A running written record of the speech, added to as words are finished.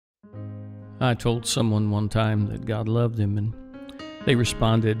I told someone one time that God loved him, and they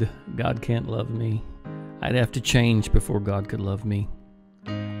responded, "God can't love me. I'd have to change before God could love me."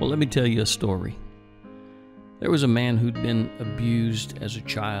 Well, let me tell you a story. There was a man who'd been abused as a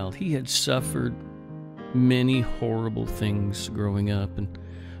child. He had suffered many horrible things growing up, and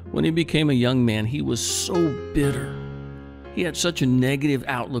when he became a young man, he was so bitter. He had such a negative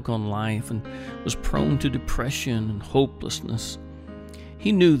outlook on life and was prone to depression and hopelessness.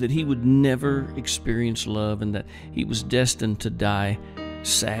 He knew that he would never experience love and that he was destined to die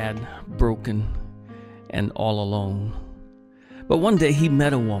sad, broken, and all alone. But one day he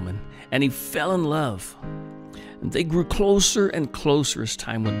met a woman and he fell in love. And they grew closer and closer as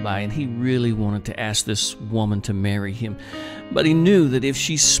time went by, and he really wanted to ask this woman to marry him. But he knew that if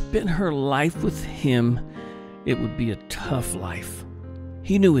she spent her life with him, it would be a tough life.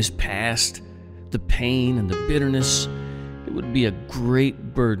 He knew his past, the pain and the bitterness. It would be a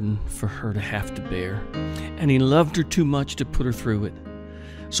great burden for her to have to bear, and he loved her too much to put her through it.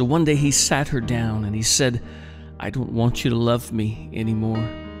 So one day he sat her down and he said, "I don't want you to love me anymore.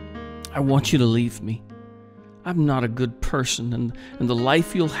 I want you to leave me. I'm not a good person, and the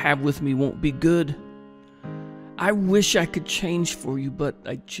life you'll have with me won't be good. I wish I could change for you, but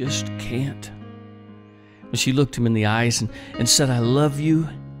I just can't." And she looked him in the eyes and said, "I love you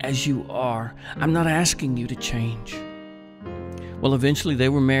as you are. I'm not asking you to change." Well, eventually they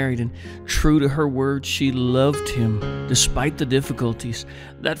were married, and true to her word, she loved him despite the difficulties.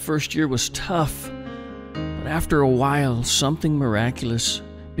 That first year was tough, but after a while, something miraculous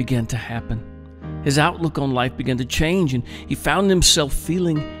began to happen. His outlook on life began to change, and he found himself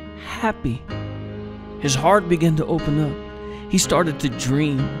feeling happy. His heart began to open up. He started to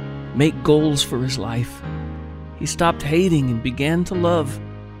dream, make goals for his life. He stopped hating and began to love.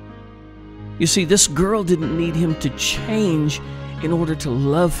 You see, this girl didn't need him to change in order to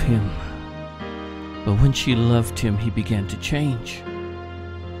love him. But when she loved him, he began to change.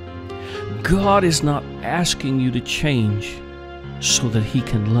 God is not asking you to change so that he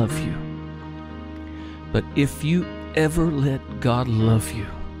can love you. But if you ever let God love you,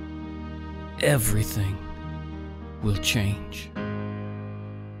 everything will change.